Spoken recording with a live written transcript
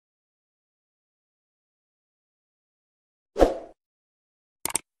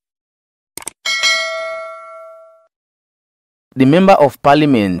The Member of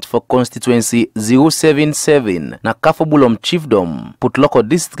Parliament for Constituency 077 na Kafobulom Chiefdom, Putloko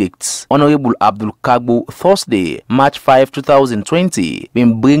District, Honorable Abdul Kagbo, Thursday, March 5, 2020,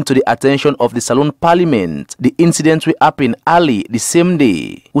 been bring to the attention of the Salone Parliament the incident we happened early the same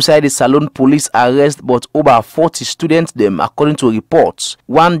day. Outside the Salone police arrest but over 40 students them according to reports.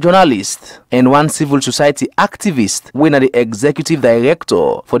 One journalist and one civil society activist, when the executive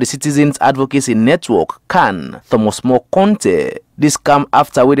director for the Citizens Advocacy Network, CAN, Thomas More Conte. This come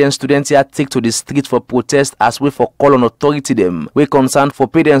after when students here take to the street for protest as way for call on authority them. We concerned for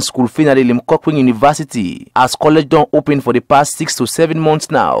pay them school fee at the Limkokwing University, as college don't open for the past 6 to 7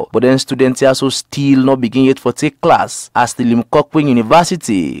 months now. But then students here so still not begin yet for take class, as the Limkokwing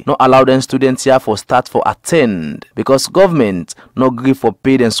University not allow them students here for start for attend, because government no agree for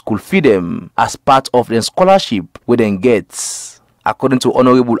pay them school fee them as part of the scholarship we then gets. According to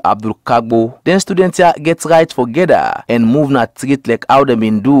Honorable Abdul Kagbo, then students here get right together and move not treat like how they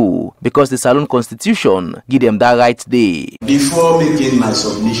been do, because the Salone Constitution give them that right day. Before making my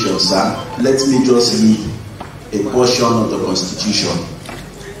submission, sir, let me just read a portion of the Constitution.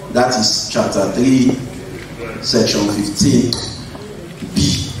 That is Chapter 3, Section 15B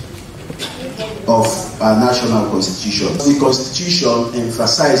of our national Constitution. The Constitution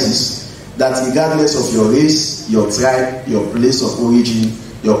emphasizes that regardless of your race, your tribe, your place of origin,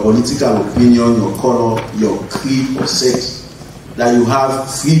 your political opinion, your color, your creed or sex, that you have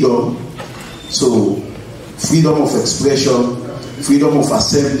freedom. So, freedom of expression, freedom of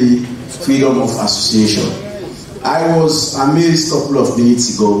assembly, freedom of association. I was amazed a couple of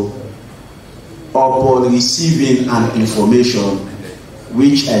minutes ago upon receiving an information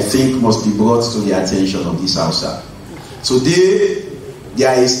which I think must be brought to the attention of this House. Today,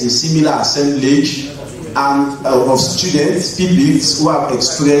 there is a similar assemblage of students, people who have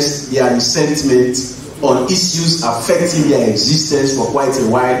expressed their resentment on issues affecting their existence for quite a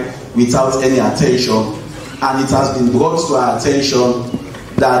while without any attention. And it has been brought to our attention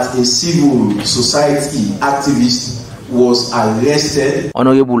that a civil society activist was arrested.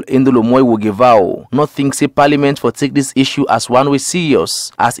 Honorable Indolo Moy Wogevao not think say Parliament for take this issue as one way serious,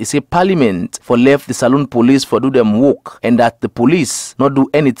 as he say Parliament for left the Salone police for do them work, and that the police not do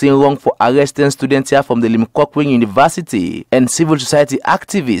anything wrong for arresting students here from the Limkokwing University and civil society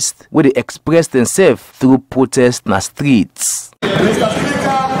activists where they express themselves through protest na streets. Mr.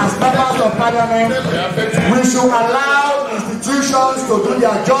 Speaker, as members of Parliament, we should allow institutions to do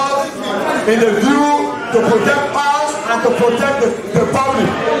their job in the view to protect us and to protect the public.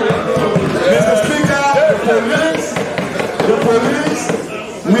 Mr. Speaker, the police,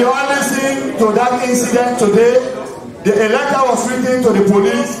 we all listen to that incident today. A letter was written to the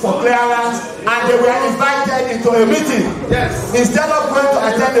police for clearance and they were invited into a meeting. Yes. Instead of going to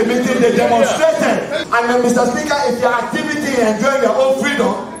attend the meeting, they demonstrated. And Mr. Speaker, if your activity enjoying your own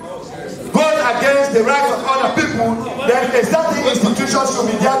freedom goes against the rights of other people, then a certain institution should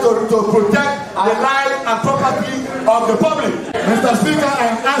be there to protect the life and property of the public. Mr. Speaker,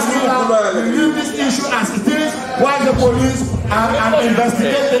 I'm asking that we leave this issue as it is while the police and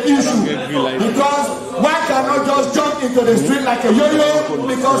investigate the issue. Because one cannot just jump into the street like a yo-yo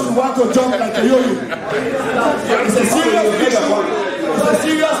because you want to jump like a yo-yo. It's a serious issue. It's a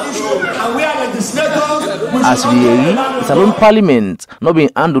serious issue, and we are legislators. As we hear, the Salone Parliament not been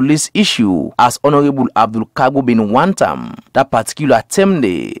handle this issue as Honorable Abdul Kagbo been one time that particular term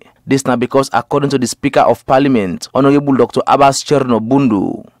day. This now because according to the Speaker of Parliament, Honorable Dr. Abbas Cherno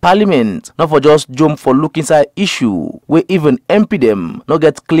Bundu, Parliament not for just jump for look inside issue, where even MP them not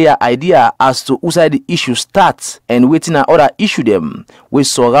get clear idea as to who side the issue starts and waiting at other issue them we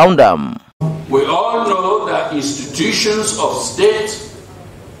surround them. We all know that institutions of state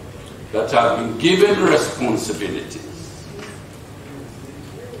that have been given responsibilities,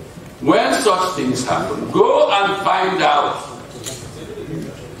 when such things happen, go and find out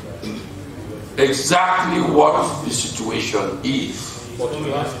exactly what the situation is.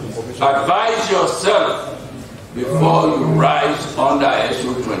 Advise yourself before you rise under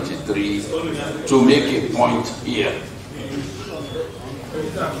SO 23 to make a point here.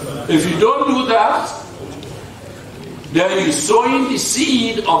 If you don't do that, then you're sowing the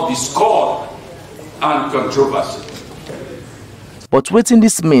seed of discord and controversy. But waiting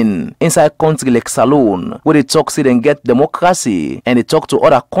this mean inside country like Salone, where they talk say they get democracy and they talk to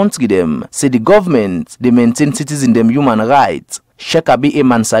other country them, say the government they maintain citizen them human rights. Sheikh Abi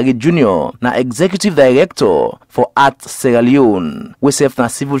Mansari Jr. na executive director for Art Sierra Leone, we serve na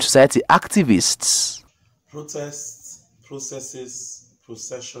civil society activists. Protests, processes,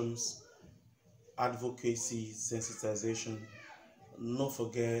 processions, advocacy, sensitization, not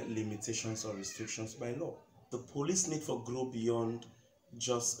forget limitations or restrictions by law. the police need to grow beyond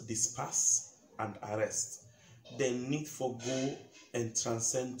just disperse and arrest. They need to go and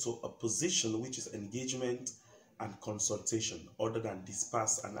transcend to a position which is engagement and consultation other than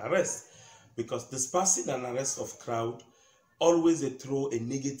disperse and arrest. Because dispersing and arrest of crowd always throw a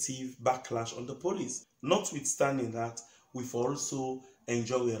negative backlash on the police. Notwithstanding that, we've also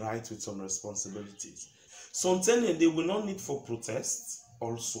enjoy a right with some responsibilities. Sometimes they will not need for protests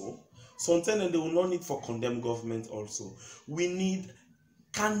also. Sometimes they will not need for condemn government also. We need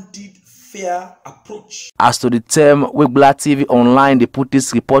candid, fair approach. As to the term Wigbla TV Online, they put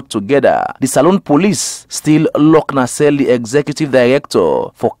this report together. The Salone Police still lock na sell the executive director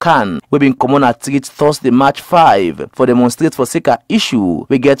for CAN. We been common at treat Thursday, March 5 for demonstrate for sake issue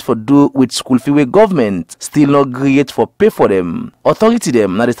we get for do with school fee wey government still not create for pay for them. Authority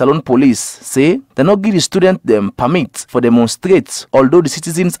them na the Salone Police say they not give the student them permit for demonstrate, although the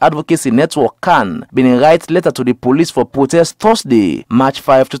Citizens Advocacy Network CAN been write letter to the police for protest Thursday, March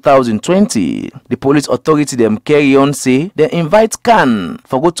 5, 2020. The police authority them carry on say they invite CAN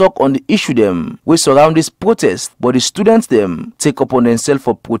for go talk on the issue them we surround this protest, but the students them take upon themselves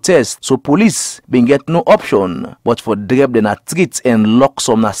for protest, so police been get no option but for drop them a treat and lock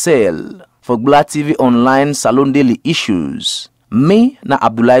some na cell. For Wigbla TV Online Salone Daily Issues, me na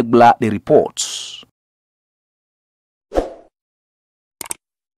Abdullah Gbla the report.